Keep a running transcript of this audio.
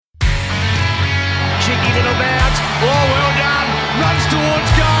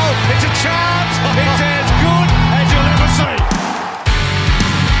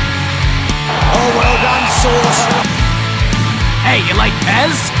sauce. Hey, you like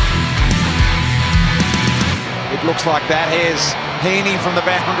Pez? It looks like that. Here's Heaney from the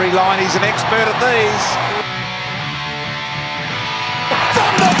boundary line. He's an expert at these.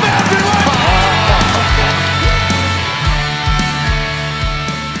 From the boundary line!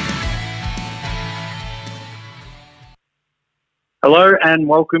 Hello and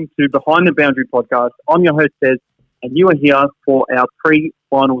welcome to Behind the Boundary podcast. I'm your host, Des, and you are here for our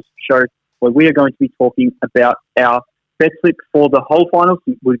pre-finals show where we are going to be talking about our bet slip for the whole finals.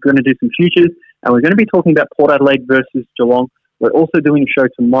 We're going to do some futures and we're going to be talking about Port Adelaide versus Geelong. We're also doing a show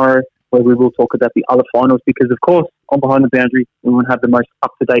tomorrow where we will talk about the other finals because, of course, on Behind the Boundary, we want to have the most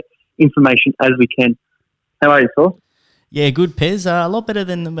up-to-date information as we can. How are you, Phil? Yeah, good, Pez. A lot better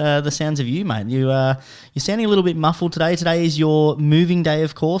than the sounds of you, mate. You're sounding a little bit muffled today. Today is your moving day,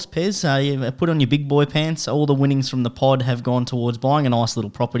 of course, Pez. You put on your big boy pants. All the winnings from the pod have gone towards buying a nice little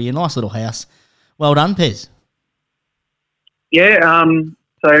property, a nice little house. Well done, Pez. Yeah,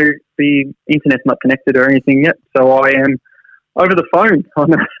 so the internet's not connected or anything yet, so I am over the phone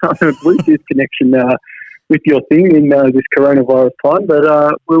on a Bluetooth connection with your thing in this coronavirus time,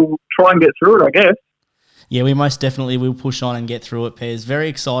 but we'll try and get through it, I guess. Yeah, we most definitely will push on and get through it, Pez. Very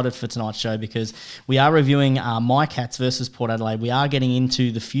excited for tonight's show because we are reviewing My Cats versus Port Adelaide. We are getting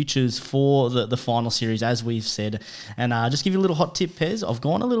into the futures for the final series, as we've said. And just give you a little hot tip, Pez. I've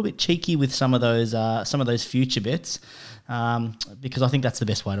gone a little bit cheeky with some of those future bets because I think that's the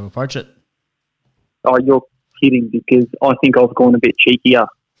best way to approach it. Oh, you're kidding because I think I've gone a bit cheekier.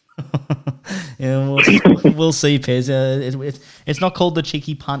 Yeah, we'll see, Pez. It's not called the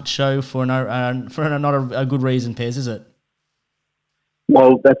Cheeky Punt Show for not a good reason, Pez, is it?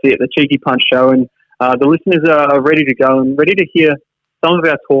 Well, that's it, the Cheeky Punt Show, and the listeners are ready to go and ready to hear some of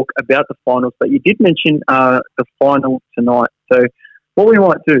our talk about the finals. But you did mention the final tonight. So what we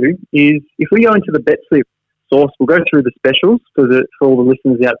might do is, if we go into the bet slip source, we'll go through the specials for all the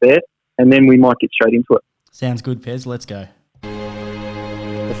listeners out there, and then we might get straight into it. Sounds good, Pez. Let's go.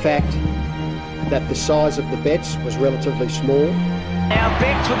 The fact that the size of the bets was relatively small. Now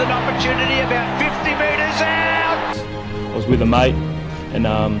Bex with an opportunity about 50 metres out. I was with a mate and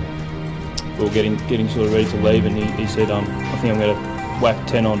we were getting sort of ready to leave, and he said, I think I'm going to whack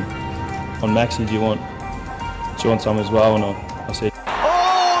 10 on Maxi. Do you want some as well? And I said,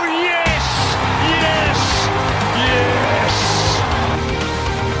 Oh, yes! Yes! Yes!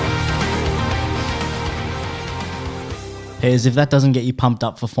 Pez, if that doesn't get you pumped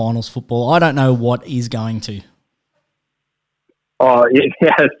up for finals football, I don't know what is going to. Oh, it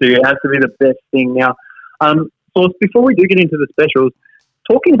has to. It has to be the best thing. Now, so before we do get into the specials,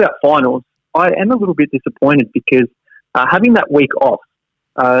 talking about finals, I am a little bit disappointed because having that week off,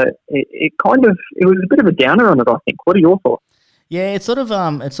 it was a bit of a downer on it, I think. What are your thoughts? Yeah, it sort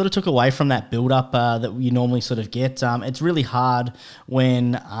of took away from that build-up that you normally sort of get. It's really hard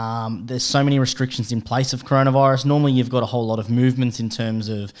when there's so many restrictions in place of coronavirus. Normally, you've got a whole lot of movements in terms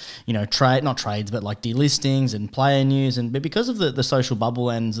of, not trades, but like delistings and player news. But because of the social bubble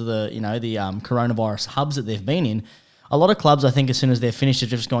and the coronavirus hubs that they've been in, a lot of clubs, I think, as soon as they're finished, have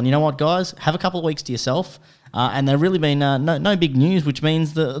just gone, you know what, guys, have a couple of weeks to yourself. And there's really been no big news, which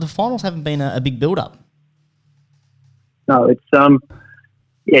means the finals haven't been a big build-up. No, it's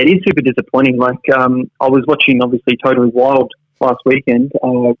it is super disappointing. Like I was watching, obviously, Totally Wild last weekend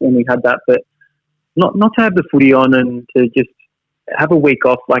when we had that, but not to have the footy on and to just have a week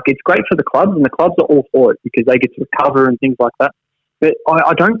off. Like, it's great for the clubs, and the clubs are all for it because they get to recover and things like that. But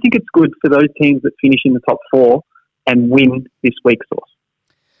I don't think it's good for those teams that finish in the top four and win this week's source.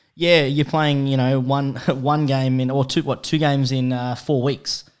 Yeah, you're playing, one game two games in 4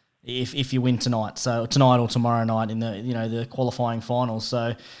 weeks. If you win tonight or tomorrow night in the qualifying finals.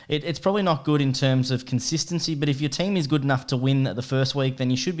 So it's probably not good in terms of consistency, but if your team is good enough to win the first week,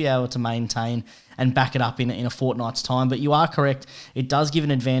 then you should be able to maintain and back it up in a fortnight's time. But you are correct, it does give an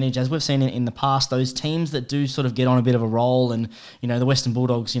advantage, as we've seen in the past, those teams that do sort of get on a bit of a roll, and the Western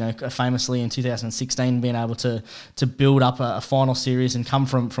Bulldogs, famously in 2016 being able to build up a final series and come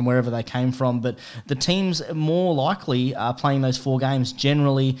from wherever they came from. But the teams more likely playing those 4 games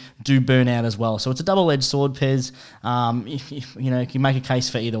generally do burn out as well. So it's a double-edged sword, Pez. You can make a case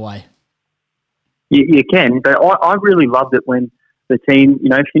for either way. You can, but I really loved it when the team,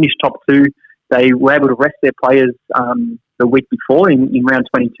 finished top 2. They were able to rest their players the week before in round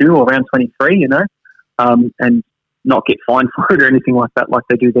 22 or round 23, and not get fined for it or anything like that like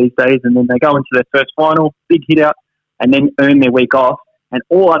they do these days. And then they go into their first final, big hit out, and then earn their week off. And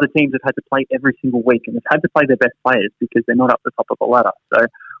all other teams have had to play every single week, and they've had to play their best players because they're not up the top of the ladder. So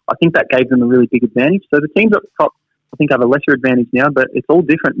I think that gave them a really big advantage. So the teams at the top I think, have a lesser advantage now, but it's all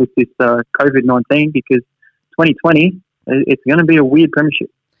different with this COVID-19 because 2020, it's going to be a weird premiership.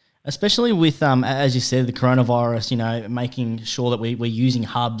 Especially with, as you said, the coronavirus, making sure that we're using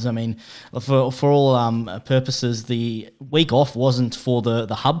hubs. I mean, for all purposes, the week off wasn't for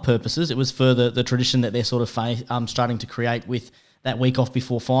the hub purposes. It was for the tradition that they're sort of starting to create with that week off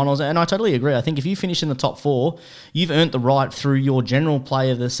before finals. And I totally agree. I think if you finish in the top four, you've earned the right through your general play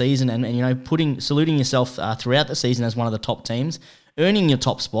of the season and saluting yourself throughout the season as one of the top teams, earning your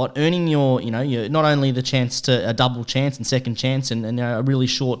top spot, earning your not only the chance to a double chance and second chance and a really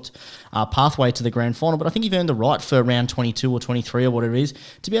short pathway to the grand final, but I think you've earned the right for round 22 or 23 or whatever it is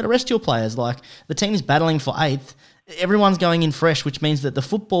to be able to rest your players. Like the team's battling for 8th. Everyone's going in fresh, which means that the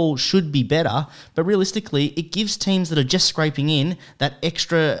football should be better, but realistically, it gives teams that are just scraping in that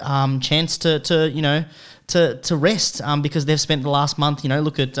extra chance to rest because they've spent the last month.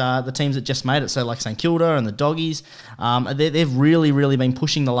 Look at the teams that just made it. So like St Kilda and the Doggies, they've really, really been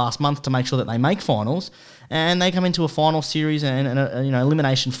pushing the last month to make sure that they make finals, and they come into a final series and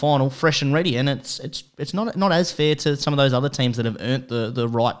elimination final fresh and ready, and it's not as fair to some of those other teams that have earned the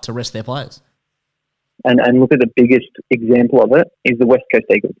right to rest their players. And look at the biggest example of it is the West Coast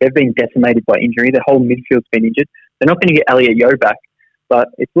Eagles. They've been decimated by injury. Their whole midfield's been injured. They're not going to get Elliot Yeo back, but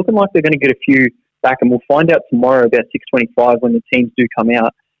it's looking like they're going to get a few back, and we'll find out tomorrow about 6:25 when the teams do come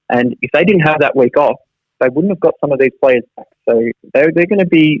out. And if they didn't have that week off, they wouldn't have got some of these players back. So they're going to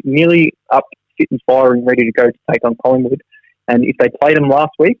be nearly up, fit and firing, ready to go to take on Collingwood. And if they played them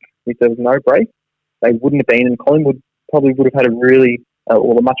last week, if there was no break, they wouldn't have been, and Collingwood probably would have had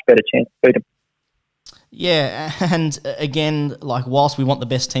a much better chance to beat them. Yeah, and again, like whilst we want the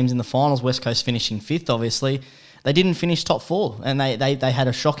best teams in the finals, West Coast finishing 5th, obviously, they didn't finish top 4, and they had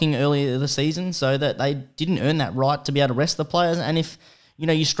a shocking early of the season, so that they didn't earn that right to be able to rest the players. And if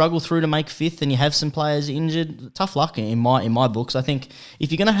you struggle through to make 5th and you have some players injured, tough luck in my books. I think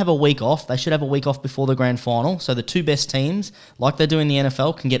if you're going to have a week off, they should have a week off before the grand final, so the two best teams, like they do in the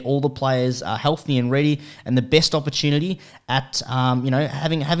NFL, can get all the players healthy and ready, and the best opportunity at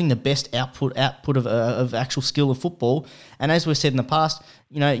having the best output of actual skill of football. And as we've said in the past,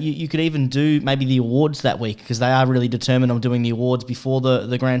 you could even do maybe the awards that week, because they are really determined on doing the awards before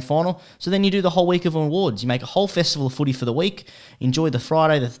the grand final. So then you do the whole week of awards. You make a whole festival of footy for the week, enjoy the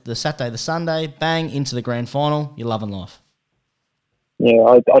Friday, the Saturday, the Sunday, bang, into the grand final. You're loving life. Yeah,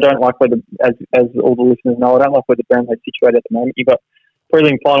 I don't like where as all the listeners know, I don't like where the Brownlow's situated at the moment. You've got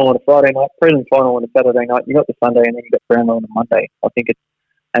prelim final on a Friday night, prelim final on a Saturday night, you've got the Sunday, and then you've got Brownlow on a Monday.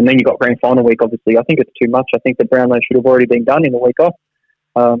 And then you've got grand final week, obviously. I think it's too much. I think the Brownlow should have already been done in the week off.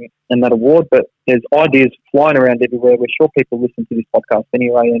 And that award, but there's ideas flying around everywhere. We're sure people listen to this podcast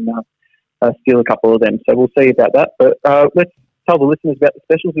anyway and steal a couple of them. So we'll see about that. But let's tell the listeners about the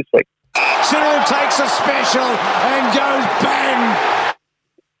specials this week. Cyril takes a special and goes bang.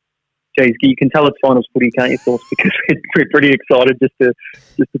 Geez, you can tell it's finals footy, can't you, Sauce? Because we're pretty excited just to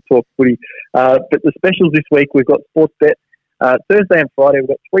talk footy. But the specials this week, we've got Sportsbet. Thursday and Friday, we've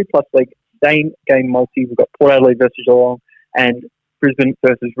got 3+ leg same game multi. We've got Port Adelaide versus Geelong and Brisbane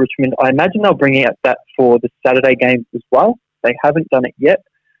versus Richmond. I imagine they'll bring out that for the Saturday games as well. They haven't done it yet,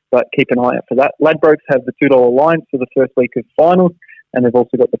 but keep an eye out for that. Ladbrokes have the $2 line for the first week of finals, and they've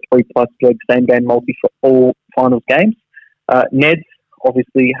also got the 3+ leg same game multi for all finals games. Neds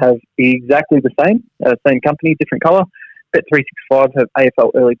obviously have exactly the same company, different colour. Bet365 have AFL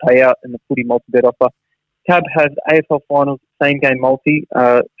early payout and the footy multi-bet offer. Tab has AFL finals same game multi,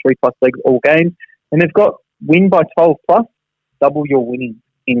 3+ legs all games, and they've got win by 12+, double your winnings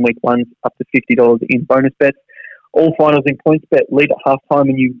in week 1 up to $50 in bonus bets. All finals in PointsBet lead at halftime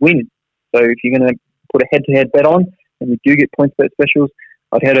and you win. So if you're going to put a head-to-head bet on and you do get PointsBet specials,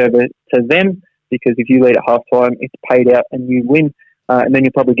 I'd head over to them, because if you lead at halftime, it's paid out and you win, and then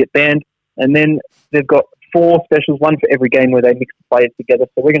you'll probably get banned. And then they've got 4 specials, one for every game where they mix the players together.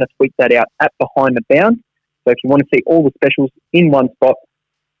 So we're going to tweet that out at Behind the Bound. So if you want to see all the specials in one spot,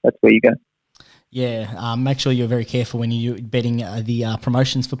 that's where you go. Yeah, make sure you're very careful when you're betting the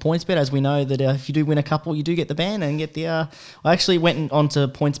promotions for PointsBet. As we know that if you do win a couple, you do get the ban and get the... I actually went onto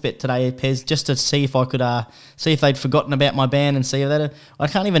PointsBet today, Pez, just to see if I could see if they'd forgotten about my ban and see if that... I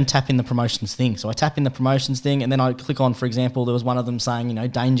can't even tap in the promotions thing. So I tap in the promotions thing and then I click on, for example, there was one of them saying,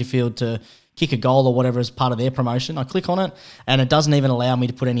 Dangerfield to kick a goal or whatever as part of their promotion. I click on it and it doesn't even allow me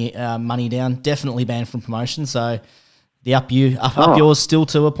to put any money down. Definitely banned from promotion. So the up yours still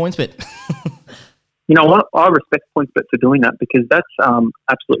to a PointsBet. You know what? I respect PointsBet for doing that, because that's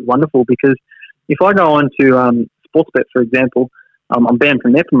absolutely wonderful. Because if I go on to Sportsbet, for example, I'm banned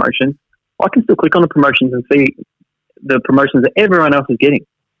from their promotion, I can still click on the promotions and see the promotions that everyone else is getting.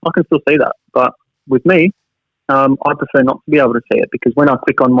 I can still see that. But with me, I prefer not to be able to see it because when I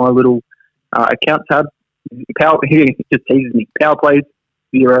click on my little account tab, it just teases me. Power plays,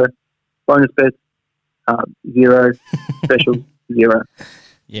 0. Bonus bets, 0. Specials, 0.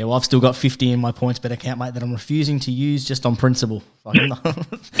 Yeah, well, I've still got 50 in my PointsBet account, mate, that I'm refusing to use just on principle. I'm just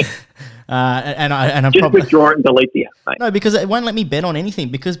withdraw it and delete the app, mate. No, because it won't let me bet on anything.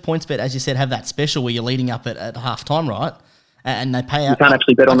 Because PointsBet, as you said, have that special where you're leading up at half time, right? And they pay out. You can't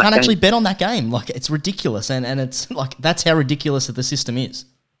actually bet on that game. I can't actually bet on that game. Like, it's ridiculous, and it's like that's how ridiculous the system is.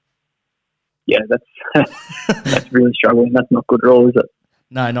 Yeah, that's really struggling. That's not good at all, is it?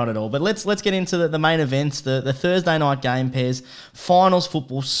 No, not at all. But let's get into the main events, the Thursday night game pairs, finals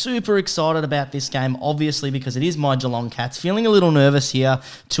football. Super excited about this game, obviously, because it is my Geelong Cats. Feeling a little nervous here,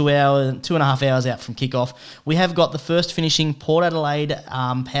 2.5 hours out from kickoff. We have got the first finishing Port Adelaide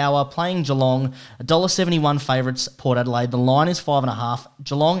Power playing Geelong, $1.71 favourites, Port Adelaide. The line is 5.5.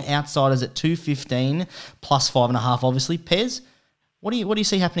 Geelong outsiders at 2.15 plus 5.5, obviously. Pez, what do you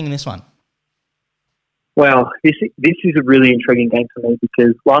see happening in this one? Well, this is a really intriguing game for me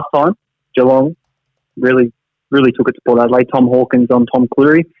because last time Geelong really took it to Port Adelaide. Tom Hawkins on Tom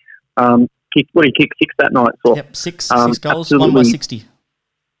Cleary. He kicked 6 that night. So, yep, six goals, won by 60.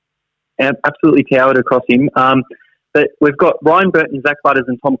 Absolutely towered across him. But we've got Ryan Burton, Zach Butters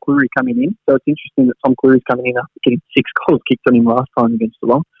and Tom Cleary coming in. So it's interesting that Tom Cleary's coming in after getting 6 goals kicked on him last time against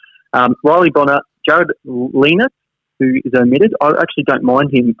Geelong. Riley Bonner, Jared Lena, who is omitted. I actually don't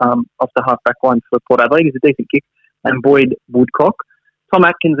mind him off the half-back line for Port Adelaide. He's a decent kick. And Boyd Woodcock. Tom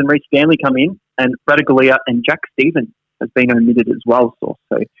Atkins and Reece Stanley come in, and Radigalia and Jack Stevens has been omitted as well. So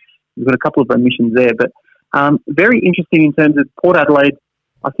we've got a couple of omissions there. But very interesting in terms of Port Adelaide.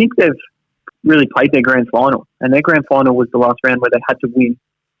 I think they've really played their grand final, and their grand final was the last round where they had to win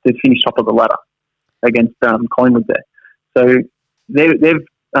to finish top of the ladder against Collingwood there. So they've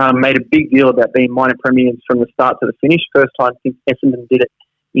made a big deal about being minor premiers from the start to the finish. First time since Essendon did it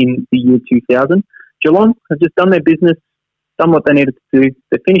in the year 2000. Geelong have just done their business, done what they needed to do.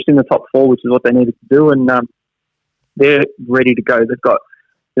 They finished in the top 4, which is what they needed to do, and they're ready to go. They've got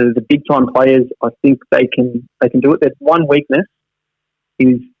the big time players. I think they can do it. There's one weakness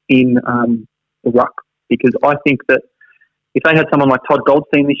is in the ruck, because I think that if they had someone like Todd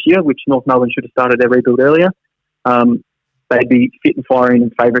Goldstein this year, which North Melbourne should have started their rebuild earlier, they'd be fit and firing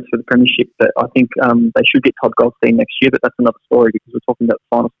and favourites for the premiership. But I think they should get Todd Goldstein next year, but that's another story because we're talking about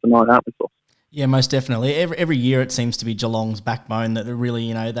the finals tonight, aren't we, Sauce? Yeah, most definitely. Every year it seems to be Geelong's backbone that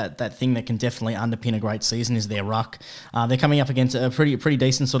really, that thing that can definitely underpin a great season is their ruck. They're coming up against a pretty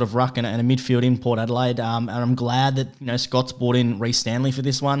decent sort of ruck and a midfield in Port Adelaide, and I'm glad that Scott's brought in Reece Stanley for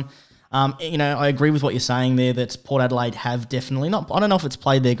this one. I agree with what you're saying there that Port Adelaide have definitely not. I don't know if it's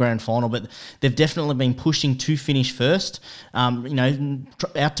played their grand final, but they've definitely been pushing to finish first. Out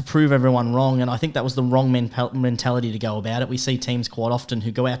to prove everyone wrong, and I think that was the wrong mentality to go about it. We see teams quite often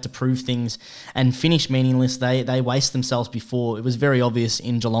who go out to prove things and finish meaningless. They waste themselves before. It was very obvious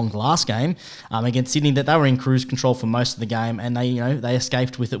in Geelong's last game against Sydney that they were in cruise control for most of the game, and they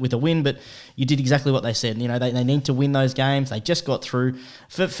escaped with a win. But you did exactly what they said. They need to win those games. They just got through.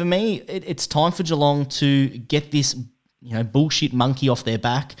 For me, it's time for Geelong to get this bullshit monkey off their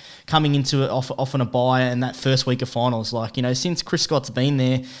back coming into it off on a bye and that first week of finals. Since Chris Scott's been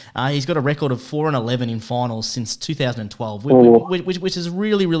there, he's got a record of 4-11 in finals since 2012, which is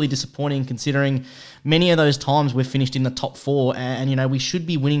really, really disappointing considering many of those times we've finished in the top 4 and we should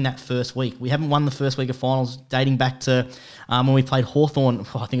be winning that first week. We haven't won the first week of finals dating back to when we played Hawthorn,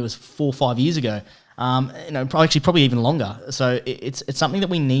 I think it was 4 or 5 years ago. Probably even longer. So it's something that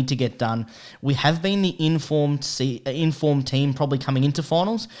we need to get done. We have been the informed team probably coming into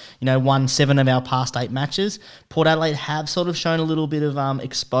finals. Won 7 of our past 8 matches. Port Adelaide have sort of shown a little bit of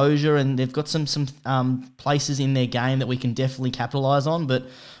exposure, and they've got some places in their game that we can definitely capitalise on. But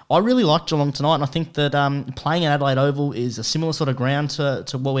I really like Geelong tonight, and I think that playing at Adelaide Oval is a similar sort of ground to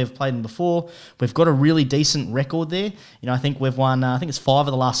what we've played in before. We've got a really decent record there. I think we've won, I think it's 5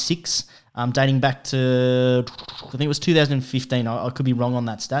 of the last 6, dating back to, I think it was 2015. I could be wrong on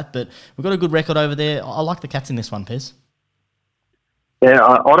that stat, but we've got a good record over there. I like the Cats in this one, Pez. Yeah,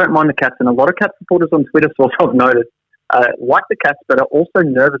 I don't mind the Cats, and a lot of Cats supporters on Twitter, so I've noticed, like the Cats, but are also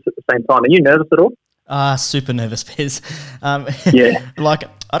nervous at the same time. Are you nervous at all? Super nervous, Pez. Yeah.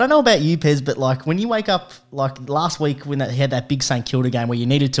 I don't know about you, Pez, but when you wake up, last week when they had that big St Kilda game where you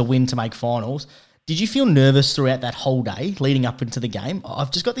needed to win to make finals, did you feel nervous throughout that whole day leading up into the game? I've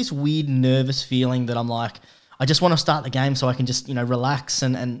just got this weird nervous feeling that I'm I just want to start the game so I can just, relax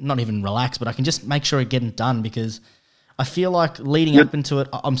and not even relax, but I can just make sure I get it done because I feel like leading up into it,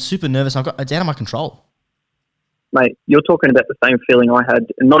 I'm super nervous. It's out of my control. mate, you're talking about the same feeling I had,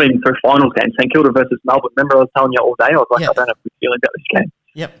 not even for finals games, St Kilda versus Melbourne. Remember I was telling you all day, I was like, I don't have a good feeling about this game.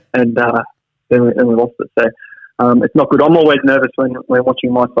 Yep. And then we lost it. So it's not good. I'm always nervous when we're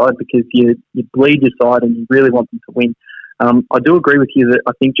watching my side because you bleed your side and you really want them to win. I do agree with you that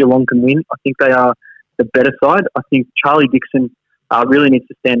I think Geelong can win. I think they are the better side. I think Charlie Dixon really needs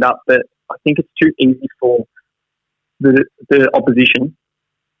to stand up, but I think it's too easy for the opposition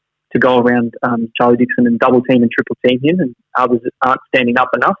to go around Charlie Dixon and double team and triple team him, and others aren't standing up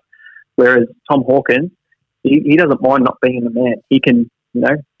enough. Whereas Tom Hawkins, he doesn't mind not being the man. He can,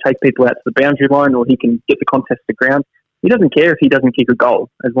 take people out to the boundary line, or he can get the contest to ground. He doesn't care if he doesn't kick a goal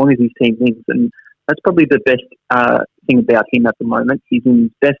as long as his team wins, and that's probably the best thing about him at the moment. He's in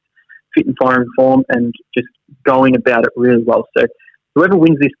his best fit and firing form and just going about it really well. So whoever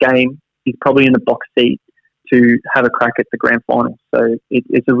wins this game is probably in the box seat to have a crack at the grand final. So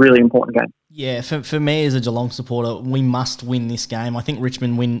it's a really important game. Yeah, for me as a Geelong supporter, we must win this game. I think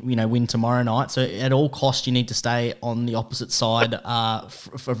Richmond win tomorrow night. So at all costs, you need to stay on the opposite side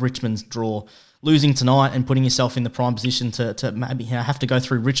for Richmond's draw. Losing tonight and putting yourself in the prime position to maybe have to go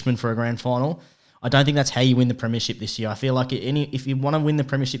through Richmond for a grand final, I don't think that's how you win the premiership this year. I feel like if you want to win the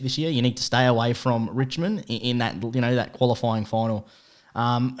premiership this year, you need to stay away from Richmond in that that qualifying final.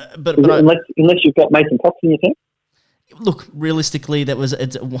 But unless you've got Mason Cox in your team. Look, realistically,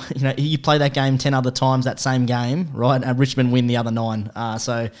 you play that game 10 other times, that same game, right? And Richmond win the other 9.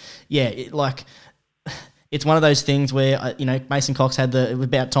 It's one of those things where Mason Cox it was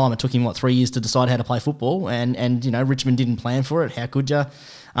about time. It took him 3 years to decide how to play football, and Richmond didn't plan for it. How could you?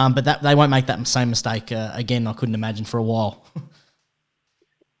 But they won't make that same mistake again. I couldn't imagine for a while.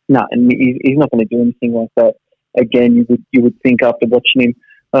 No, and he's not going to do anything like that again. You would think after watching him.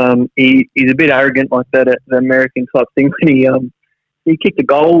 He's a bit arrogant like that at the American type thing when he kicked a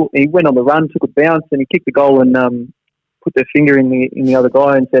goal. He went on the run, took a bounce, and he kicked the goal and put their finger in the other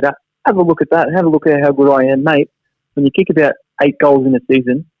guy and said, "Have a look at that. Have a look at how good I am, mate." When you kick about 8 goals in a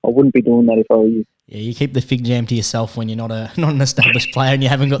season, I wouldn't be doing that if I were you. Yeah, you keep the fig jam to yourself when you're not an established player and you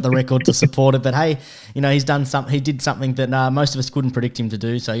haven't got the record to support it. But hey, he's done something. He did something that most of us couldn't predict him to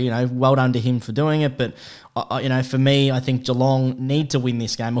do. So well done to him for doing it. But for me, I think Geelong need to win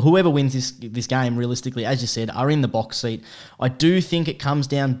this game, or whoever wins this game, realistically, as you said, are in the box seat. I do think it comes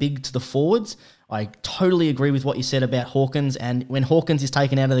down big to the forwards. I totally agree with what you said about Hawkins, and when Hawkins is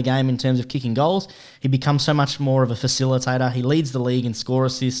taken out of the game in terms of kicking goals, he becomes so much more of a facilitator. He leads the league in score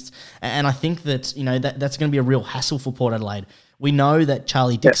assists, and I think that that's going to be a real hassle for Port Adelaide. We know that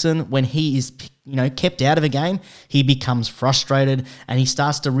Charlie Dixon, when he is kept out of a game, he becomes frustrated and he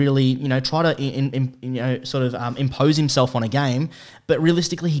starts to really try to impose himself on a game, but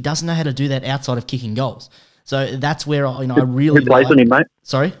realistically he doesn't know how to do that outside of kicking goals. So that's where I really Who plays on him, mate?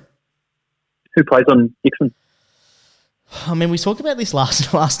 Sorry. Who plays on Dixon? I mean, we talked about this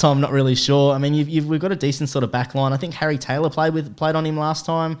last time. Not really sure. I mean, we've got a decent sort of back line. I think Harry Taylor played on him last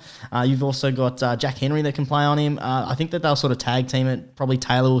time. You've also got Jack Henry that can play on him. I think that they'll sort of tag team it. Probably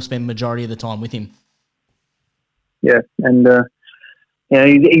Taylor will spend majority of the time with him. Yeah, and they're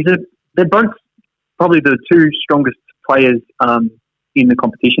both probably the 2 strongest players in the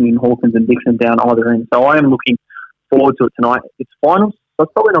competition in Hawkins and Dixon down either end. So I am looking forward to it tonight. It's finals. So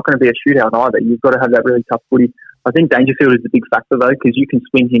it's probably not going to be a shootout either. You've got to have that really tough footy. I think Dangerfield is a big factor though, because you can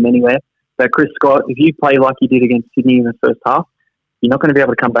swing him anywhere. But Chris Scott, if you play like you did against Sydney in the first half, you're not going to be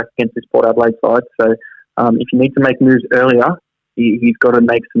able to come back against this Port Adelaide side. So if you need to make moves earlier, he's got to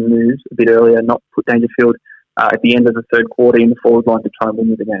make some moves a bit earlier, not put Dangerfield at the end of the third quarter in the forward line to try and win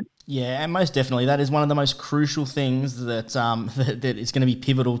you the game. Yeah, and most definitely, that is one of the most crucial things that that is going to be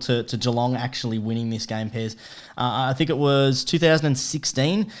pivotal to Geelong actually winning this game, Pez. I think it was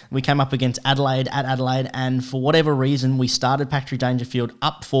 2016, we came up against Adelaide at Adelaide, and for whatever reason, we started Patrick Dangerfield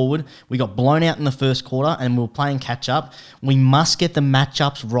up forward. We got blown out in the first quarter, and we were playing catch-up. We must get the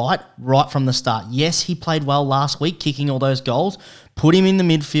matchups right from the start. Yes, he played well last week, kicking all those goals. Put him in the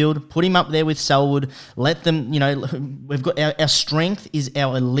midfield, put him up there with Selwood, let them, we've got our strength is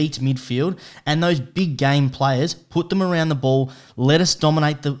our elite midfield, and those big game players, put them around the ball, let us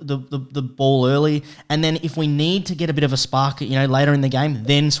dominate the ball early, and then if we need to get a bit of a spark, later in the game,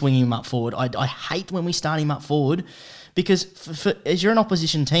 then swing him up forward. I hate when we start him up forward, because as you're an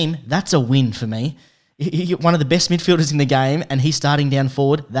opposition team, that's a win for me. You're one of the best midfielders in the game, and he's starting down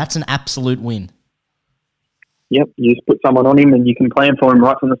forward, that's an absolute win. Yep, you just put someone on him and you can plan for him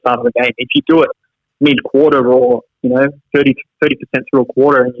right from the start of the game. If you do it mid-quarter or, 30% through a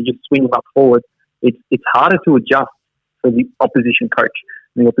quarter and you just swing him up forward, it's harder to adjust for the opposition coach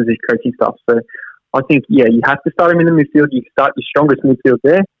and the opposition coaching staff. So I think, you have to start him in the midfield. You start your strongest midfield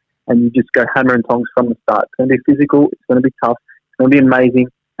there, and you just go hammer and tongs from the start. It's going to be physical. It's going to be tough. It's going to be amazing.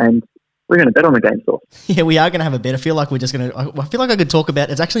 And we're going to bet on the game, Source. Yeah, we are going to have a bet. I feel like we're just going to... I feel like I could talk about...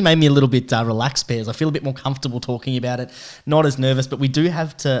 It's actually made me a little bit relaxed, Pairs. I feel a bit more comfortable talking about it. Not as nervous, but we do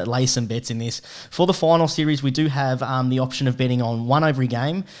have to lay some bets in this. For the final series, we do have the option of betting on one every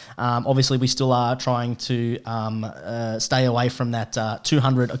game. Obviously, we still are trying to stay away from that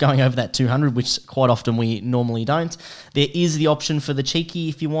 200, going over that 200, which quite often we normally don't. There is the option for the cheeky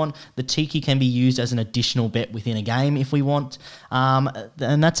if you want. The cheeky can be used as an additional bet within a game if we want.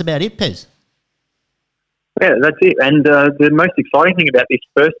 And that's about it, Pez. Yeah, that's it. And the most exciting thing about this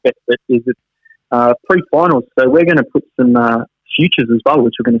first bet is it's pre-finals. So we're going to put some futures as well,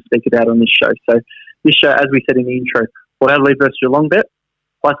 which we're going to speak about on this show. So this show, as we said in the intro, Port Adelaide versus Geelong bet,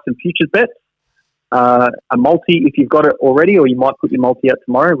 plus some futures bets, a multi if you've got it already, or you might put your multi out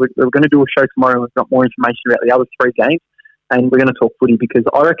tomorrow. We're going to do a show tomorrow. We've got more information about the other three games. And we're going to talk footy because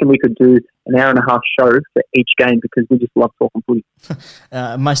I reckon we could do an hour and a half show for each game because we just love talking footy.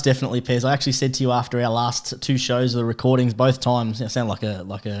 Most definitely, Pez. I actually said to you after our last two shows, the recordings, both times, I sound like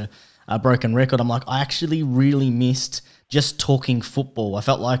a broken record. I'm like, I actually really missed just talking football. I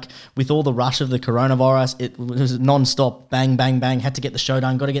felt like with all the rush of the coronavirus, it was non-stop, bang, bang, bang, had to get the show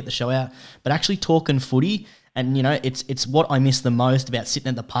done, got to get the show out. But actually talking footy, and, you know, it's what I miss the most about sitting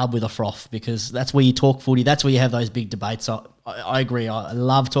at the pub with a froth because that's where you talk footy. That's where you have those big debates. So I agree. I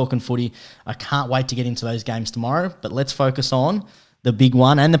love talking footy. I can't wait to get into those games tomorrow. But let's focus on the big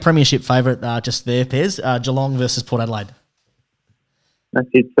one and the premiership favourite just there, Pez, Geelong versus Port Adelaide. That's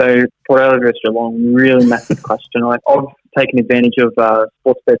it. So Port Adelaide versus Geelong, really massive question. I've taken advantage of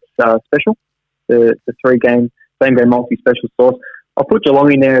Sportsbet's special, the three-game, same-game multi-special source. I'll put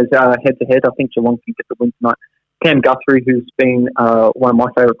Geelong in there as head-to-head. I think Geelong can get the win tonight. Cam Guthrie, who's been one of my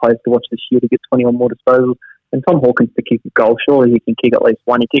favourite players to watch this year to get 20 or more disposals, and Tom Hawkins to kick a goal. Surely he can kick at least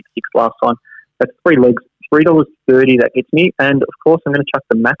one. He kicked 6 last time. That's 3 legs, $3.30 that gets me. And, of course, I'm going to chuck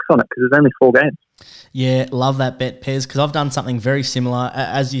the max on it because there's only 4 games. Yeah, love that bet, Pez, because I've done something very similar,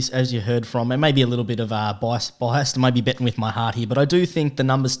 as you heard from. It may be a little bit of bias, maybe betting with my heart here, but I do think the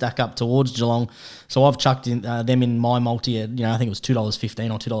numbers stack up towards Geelong, so I've chucked in, them in my multi at, I think it was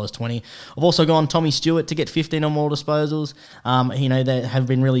 $2.15 or $2.20. I've also gone Tommy Stewart to get 15 or more disposals. They have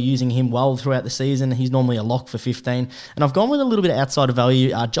been really using him well throughout the season. He's normally a lock for 15, and I've gone with a little bit of outside of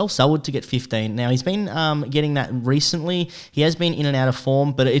value, Joel Selwood to get 15. Now, he's been getting that recently. He has been in and out of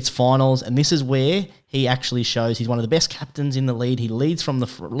form, but it's finals, and this is where he actually shows he's one of the best captains in the lead. He leads from the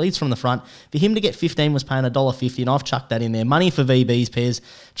front. For him to get 15 was paying $1.50, and I've chucked that in there. Money for VBs, Pez.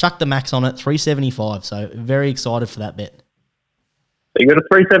 Chucked the max on it, $3.75. So very excited for that bet. So you got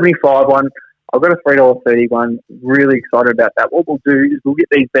a $3.75 one. I've got a $3.30 one. Really excited about that. What we'll do is we'll get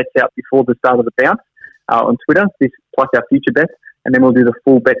these bets out before the start of the bounce on Twitter, this plus our future bets, and then we'll do the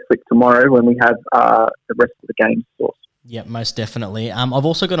full bet flip tomorrow when we have the rest of the games sourced. Yeah, most definitely. I've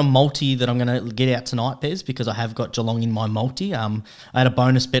also got a multi that I'm going to get out tonight, Pez, because I have got Geelong in my multi. I had a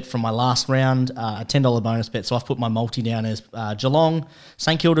bonus bet from my last round, a $10 bonus bet, so I've put my multi down as Geelong,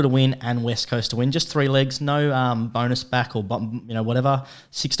 St Kilda to win, and West Coast to win. Just 3 legs, no bonus back or whatever.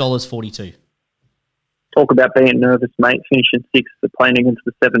 $6.42. Talk about being nervous, mate. Finishing 6th, playing against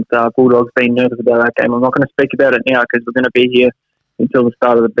the 7th Bulldogs, being nervous about that game. I'm not going to speak about it now because we're going to be here until the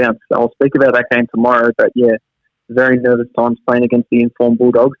start of the bounce. So I'll speak about that game tomorrow, but yeah. Very nervous times playing against the informed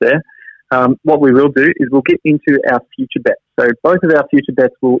Bulldogs there. What we will do is we'll get into our future bets. So both of our future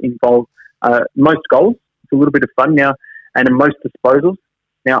bets will involve most goals. It's a little bit of fun now, and most disposals.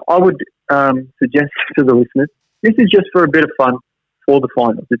 Now, I would suggest to the listeners, this is just for a bit of fun for the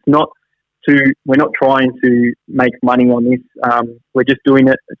finals. We're not trying to make money on this. We're just doing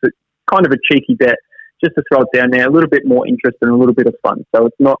it. It's a kind of a cheeky bet just to throw it down there, a little bit more interest and a little bit of fun. So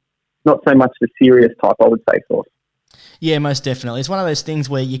it's not so much the serious type, I would say, Source. Yeah, most definitely. It's one of those things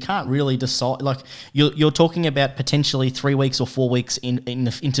where you can't really decide. Like you're talking about potentially 3 weeks or 4 weeks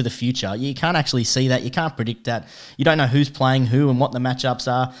into the future. You can't actually see that. You can't predict that. You don't know who's playing who and what the matchups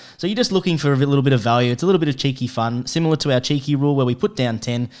are. So you're just looking for a little bit of value. It's a little bit of cheeky fun, similar to our cheeky rule where we put down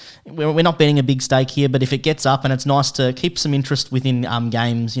 10. We're not betting a big stake here, but if it gets up, and it's nice to keep some interest within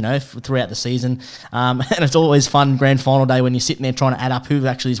games, throughout the season. And it's always fun grand final day when you're sitting there trying to add up who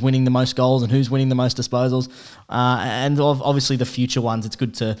actually is winning the most goals and who's winning the most disposals. And obviously the future ones, it's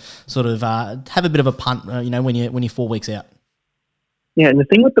good to sort of have a bit of a punt, when you're 4 weeks out. Yeah, and the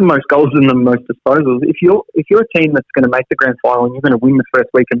thing with the most goals and the most disposals, if you're a team that's going to make the grand final and you're going to win the first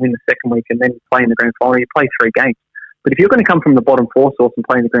week and win the second week and then play in the grand final, you play 3 games. But if you're going to come from the bottom 4 source and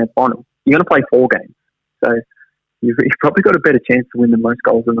play in the grand final, you're going to play 4 games. So you've probably got a better chance to win the most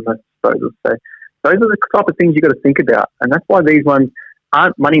goals and the most disposals. So those are the type of things you've got to think about, and that's why these ones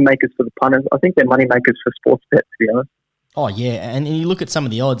aren't money makers for the punters. I think they're money makers for sports bets, to be honest. Oh, yeah, and you look at some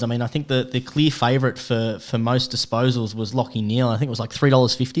of the odds. I mean, I think the clear favourite for most disposals was Lachie Neale. I think it was like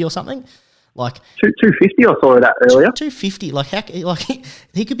 $3.50 or something. Like $2.50, I saw that earlier. $2.50. Like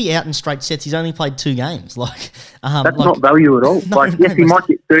he could be out in straight sets. He's only played 2 games. That's not value at all. No, yes, he might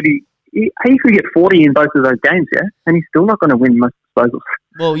get 30. He could get 40 in both of those games, yeah, and he's still not going to win most disposals.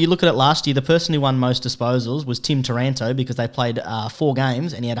 Well, you look at it last year, the person who won most disposals was Tim Taranto because they played 4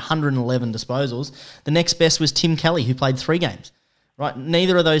 games and he had 111 disposals. The next best was Tim Kelly, who played 3 games. Right,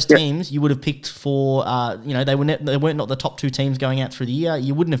 neither of those teams you would have picked for. They weren't not the top 2 teams going out through the year.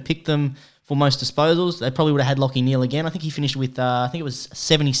 You wouldn't have picked them for most disposals. They probably would have had Lachie Neale again. I think he finished with. I think it was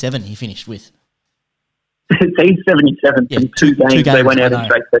 77. He finished with. He's 77 from 2 games. They went out in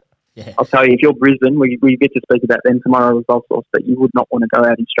straight sets. Yeah. I'll tell you, if you're Brisbane, we get to speak about them tomorrow as well, but you would not want to go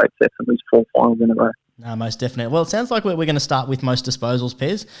out in straight sets and lose 4 finals in a row. No, most definitely. Well, it sounds like we're going to start with most disposals,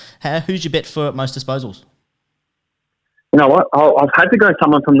 Pez. Who's your bet for most disposals? You know what? I've had to go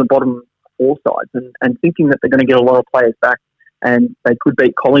someone from the bottom 4 sides and thinking that they're going to get a lot of players back and they could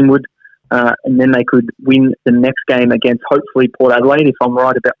beat Collingwood and then they could win the next game against hopefully Port Adelaide if I'm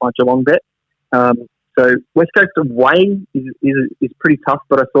right about my Geelong bet. So West Coast away is pretty tough,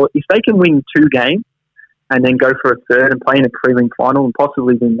 but I thought if they can win 2 games and then go for a third and play in a prelim final and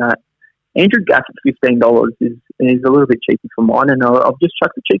possibly win that, Andrew Gaff at $15 is a little bit cheeky for mine, and I've just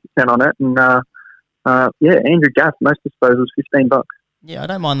chucked a cheeky pen on it. And Andrew Gaff, most disposals, $15. Yeah, I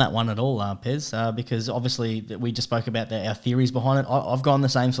don't mind that one at all, Pez, because obviously we just spoke about our theories behind it. I've gone the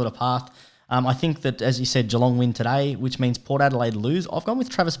same sort of path. I think that, as you said, Geelong win today, which means Port Adelaide lose. I've gone with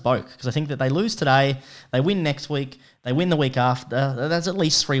Travis Boak because I think that they lose today, they win next week, they win the week after. That's at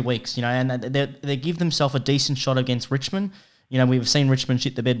least 3 weeks, and they give themselves a decent shot against Richmond. We've seen Richmond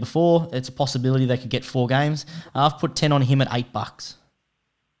shit the bed before. It's a possibility they could get 4 games. I've put 10 on him at $8.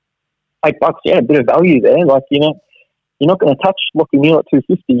 $8, yeah, a bit of value there. You're not going to touch Lachie Neale at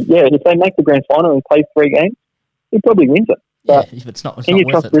 $2.50. Yeah, and if they make the grand final and play 3 games, he probably wins it. But yeah, it's not can you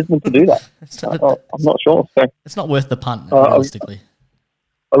trust Brisbane to do that? I'm not sure. So it's not worth the punt, realistically.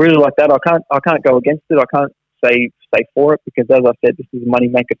 I really like that. I can't go against it. I can't say for it because, as I said, this is a money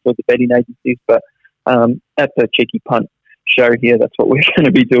maker for the betting agencies. But that's a cheeky punt show here. That's what we're going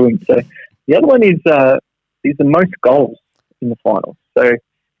to be doing. So the other one is the most goals in the finals. So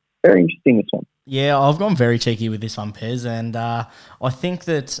very interesting, this one. Yeah, I've gone very cheeky with this one, Pez, and I think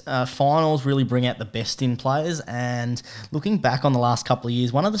that finals really bring out the best in players, and looking back on the last couple of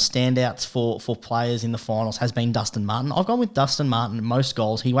years, one of the standouts for players in the finals has been Dustin Martin. I've gone with Dustin Martin, most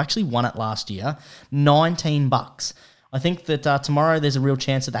goals. He actually won it last year, $19. I think that tomorrow there's a real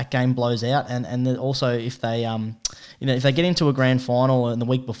chance that game blows out, and also if they if they get into a grand final and the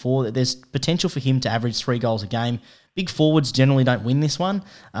week before, there's potential for him to average 3 goals a game. Big forwards generally don't win this one,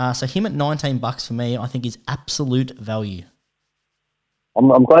 so him at $19 for me, I think is absolute value.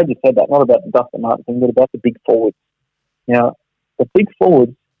 I'm glad you said that. Not about the Dustin Martin thing, but about the big forwards. Now, the big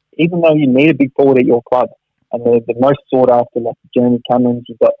forwards, even though you need a big forward at your club, and they're the most sought after, like Jeremy Camerons,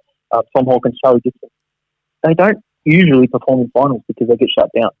 you've got Tom Hawkins, Charlie Dixon, they don't usually perform in finals because they get shut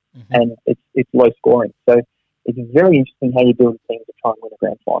down, and it's low scoring. So it's very interesting how you build a team to try and win a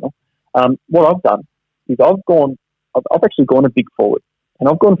grand final. What I've done is I've actually gone a big forward, and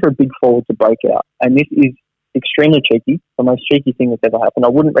I've gone for a big forward to break out. And this is extremely cheeky, the most cheeky thing that's ever happened. I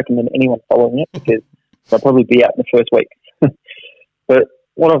wouldn't recommend anyone following it because they'll probably be out in the first week. But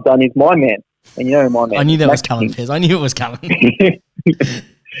what I've done is my man, and you know my man. I knew that was coming, Pez. I knew it was coming.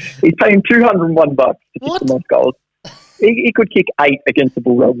 He's paying $201 to kick the most goals. He could kick 8 against the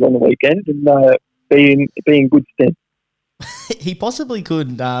Bulldogs on the weekend and be in good stead. He possibly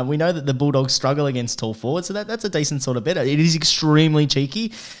could. We know that the Bulldogs struggle against tall forwards, so that's a decent sort of bet. It is extremely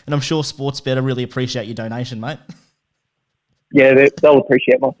cheeky, and I'm sure Sportsbet really appreciate your donation, mate. Yeah, they'll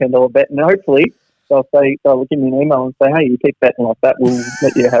appreciate my $10 bet, and hopefully they'll give me an email and say, hey, you keep betting like that, we'll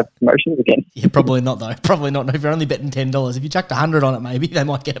let you have promotions again. Yeah, probably not, though. Probably not. If you're only betting $10. If you chucked 100 on it, maybe they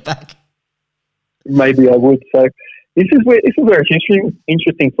might get it back. Maybe I would. So this is where it's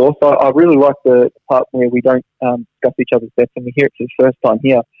interesting source. I really like the part where we don't discuss each other's bets, and we hear it for the first time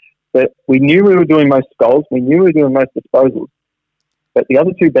here. But we knew we were doing most goals. We knew we were doing most disposals. But the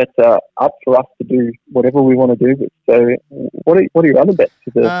other 2 bets are up for us to do whatever we want to do with. So what are your other bets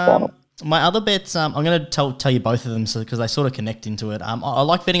for the final? My other bets, I'm going to tell you both of them because they sort of connect into it. I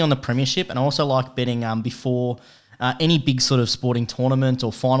like betting on the premiership, and I also like betting before any big sort of sporting tournament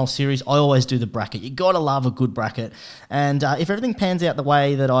or final series, I always do the bracket. You got to love a good bracket. And if everything pans out the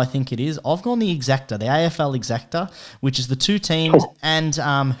way that I think it is, I've gone the exacta, the AFL exacta, which is the two teams and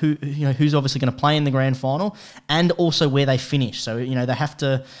who's obviously going to play in the grand final, and also where they finish. So they have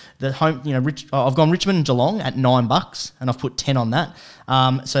to the home. I've gone Richmond and Geelong at $9, and I've put 10 on that.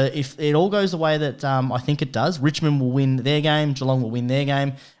 So if it all goes the way that I think it does, Richmond will win their game, Geelong will win their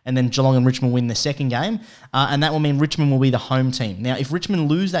game, and then Geelong and Richmond win the second game, and that will mean Richmond will be the home team. Now, if Richmond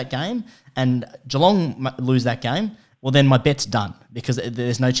lose that game and Geelong lose that game, well, then my bet's done, because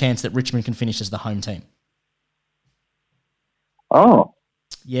there's no chance that Richmond can finish as the home team. Oh.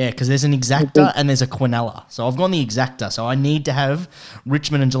 Yeah, because there's an exacta and there's a quinella. So I've gone the exacta. So I need to have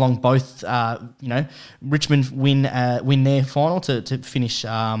Richmond and Geelong both, Richmond win their final to finish.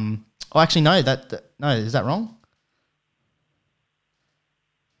 No, is that wrong?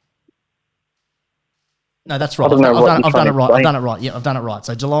 No, that's right. I've done it right. Yeah, I've done it right.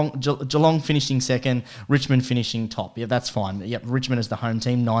 So Geelong finishing second, Richmond finishing top. Yeah, that's fine. Yep, Richmond is the home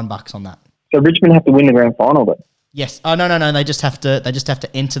team. $9 on that. So Richmond have to win the grand final, then? Yes. Oh no. They just have to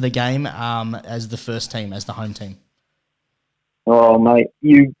enter the game as the first team, as the home team. Oh mate,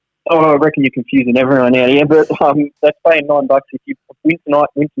 I reckon you're confusing everyone out here. But that's paying $9 if you win tonight,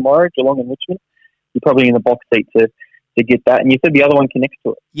 win tomorrow, Geelong and Richmond. You're probably in the box seat to get that. And you said the other one connects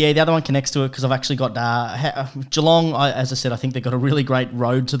to it. Yeah, the other one connects to it because I've actually got Geelong. As I said, I think they've got a really great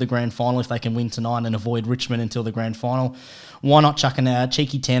road to the grand final if they can win tonight and avoid Richmond until the grand final. Why not chuck a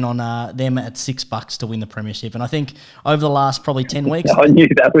cheeky 10 on them at $6 to win the premiership? And I think over the last probably 10 weeks... I knew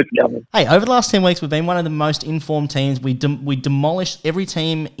that was coming. Hey, over the last 10 weeks, we've been one of the most informed teams. We demolished every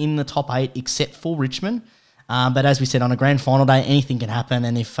team in the top 8 except for Richmond. But as we said, on a grand final day, anything can happen.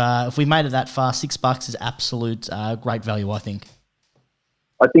 And if we've made it that far, $6 is absolute great value, I think.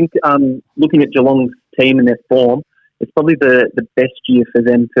 I think looking at Geelong's team and their form, it's probably the best year for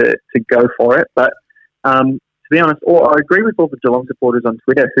them to go for it. But to be honest, I agree with all the Geelong supporters on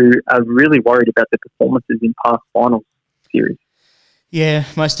Twitter who are really worried about their performances in past finals series. Yeah,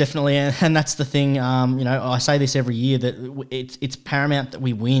 most definitely. And that's the thing. I say this every year, that it's paramount that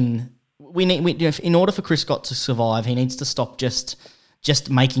we win. In order for Chris Scott to survive, he needs to stop just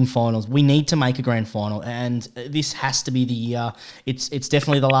making finals. We need to make a grand final, and this has to be the year. It's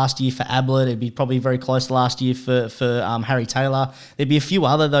definitely the last year for Ablett. It'd be probably very close to last year for Harry Taylor. There'd be a few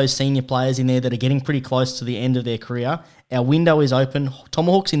other those senior players in there that are getting pretty close to the end of their career. Our window is open.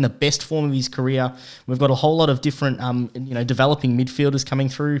 Tomahawk's in the best form of his career. We've got a whole lot of different, developing midfielders coming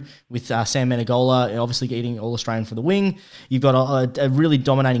through with Sam Menegola, obviously getting All-Australian for the wing. You've got a really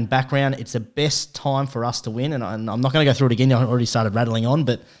dominating background. It's the best time for us to win, and I'm not going to go through it again. I already started rattling on,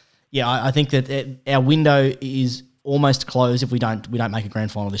 but yeah, I think that our window is almost closed if we don't make a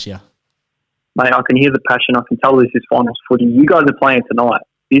grand final this year. Mate, I can hear the passion. I can tell this is finals footy. You guys are playing tonight.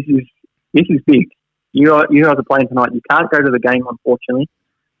 This is big. You guys are playing tonight. You can't go to the game, unfortunately,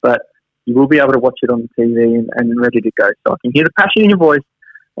 but you will be able to watch it on the TV and ready to go. So I can hear the passion in your voice.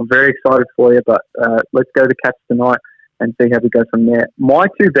 I'm very excited for you, but let's go to Cats tonight and see how we go from there. My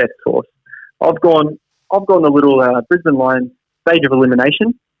two bets, Source. I've gone a little Brisbane Lions stage of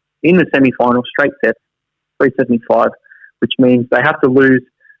elimination in the semi-final, straight sets, 375, which means they have to lose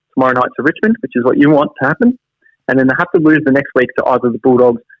tomorrow night to Richmond, which is what you want to happen, and then they have to lose the next week to either the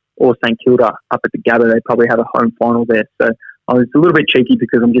Bulldogs or St Kilda up at the Gabba. They probably have a home final there. So it's a little bit cheeky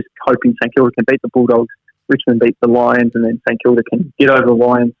because I'm just hoping St Kilda can beat the Bulldogs, Richmond beat the Lions, and then St Kilda can get over the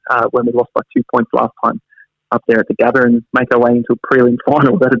Lions when we lost by 2 points last time up there at the Gabba and make our way into a prelim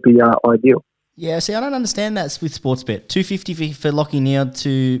final. That would be ideal. Yeah, see, I don't understand that with Sportsbet. $2.50 for Lachie Neale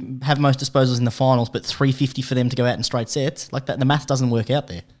to have most disposals in the finals, but $3.50 for them to go out in straight sets. Like that, the math doesn't work out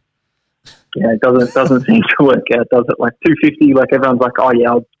there. Yeah, it doesn't seem to work out, does it? Like $2.50, like everyone's like, oh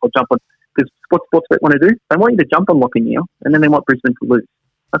yeah, I'll jump on, because Sportsbet want to do. They want you to jump on Lachie Neale, and then they want Brisbane to lose.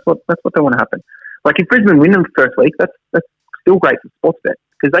 That's what they want to happen. Like if Brisbane win them first week, that's still great for Sportsbet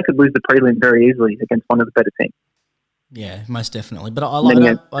because they could lose the prelim very easily against one of the better teams. Yeah, most definitely. But I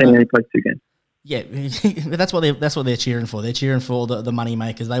only play 2 games. Yeah, that's what they're cheering for. They're cheering for the money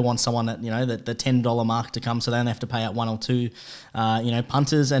makers. They want someone at the $10 mark to come, so they don't have to pay out 1 or 2,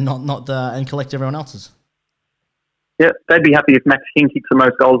 punters and and collect everyone else's. Yeah, they'd be happy if Max King kicks the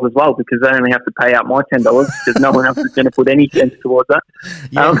most goals as well because they only have to pay out my $10 because no one else is going to put any cents towards that.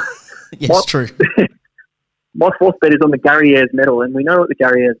 Yeah, yes, true. My fourth bet is on the Gary Ayres medal, and we know what the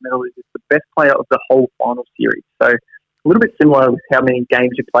Gary Ayres medal is. It's the best player of the whole final series. So a little bit similar with how many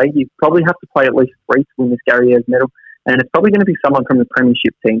games you play. You probably have to play at least 3 to win this Gary Ayres medal, and it's probably going to be someone from the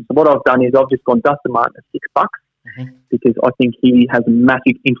premiership team. So what I've done is I've just gone Dustin Martin at $6 because I think he has a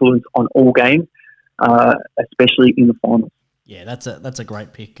massive influence on all games. especially in the finals. Yeah, that's a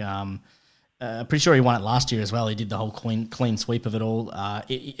great pick. Pretty sure he won it last year as well. He did the whole clean sweep of it all.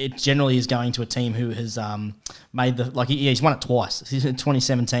 It generally is going to a team who has made he's won it twice. He's in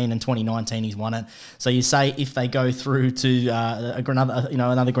 2017 and 2019 he's won it. So you say if they go through to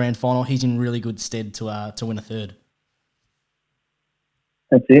another grand final, he's in really good stead to win a third.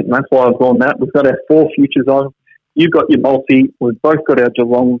 That's it, and that's why I've gone that. We've got our 4 futures on. You've got your multi. We've both got our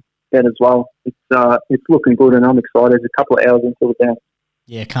Geelong bet as well. It's looking good, and I'm excited. There's a couple of hours until the bounce.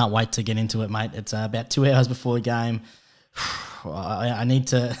 Yeah, can't wait to get into it, mate. It's about 2 hours before the game. I need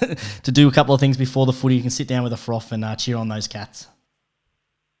to do a couple of things before the footy. You can sit down with a froth and cheer on those Cats.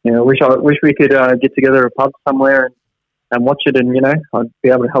 Yeah, I wish we could get together at a pub somewhere and watch it, and I'd be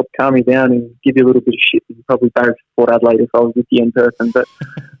able to help calm you down and give you a little bit of shit. You'd probably barrack for Port Adelaide if I was with you in person, but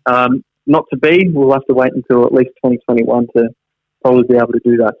not to be. We'll have to wait until at least 2021 to probably be able to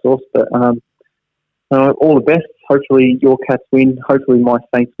do that, Sauce. But all the best. Hopefully your Cats win. Hopefully my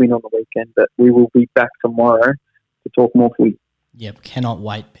Saints win on the weekend. But we will be back tomorrow to talk more footy. Yep, cannot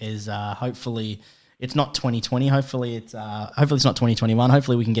wait, Pez. Hopefully it's not 2020. Hopefully it's not 2021.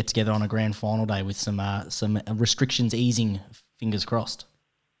 Hopefully we can get together on a grand final day with some restrictions easing. Fingers crossed.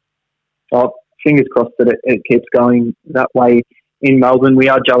 Oh, fingers crossed that it keeps going that way in Melbourne. We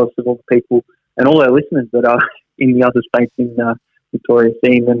are jealous of all the people and all our listeners that are in the other states in Victoria,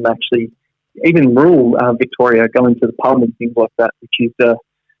 seeing them actually, even rural Victoria, going to the pub and things like that, which is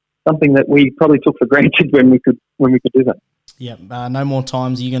something that we probably took for granted when we could do that. Yeah, no more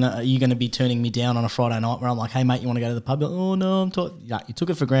times are you gonna be turning me down on a Friday night where I'm like, hey mate, you want to go to the pub? Oh no, I'm tired. Yeah, you took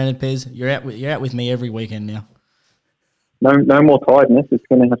it for granted, Pez. You're out with me every weekend now. No more tiredness. It's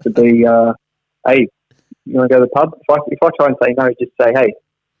going to have to be, hey, you want to go to the pub? If I try and say no, just say, hey,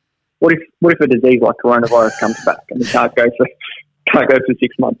 what if a disease like coronavirus comes back and we can't go for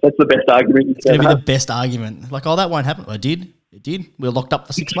 6 months? That's the best argument you can have. It's going to be the best argument. Like, oh, that won't happen. It did. We were locked up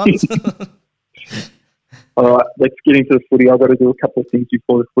for 6 months. All right, let's get into the footy. I've got to do a couple of things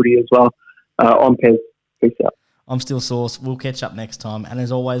before the footy as well. I'm Pez. Peace out. I'm still Sauce. We'll catch up next time. And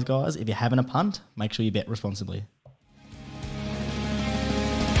as always, guys, if you're having a punt, make sure you bet responsibly.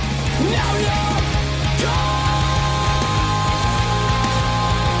 Now you're gone.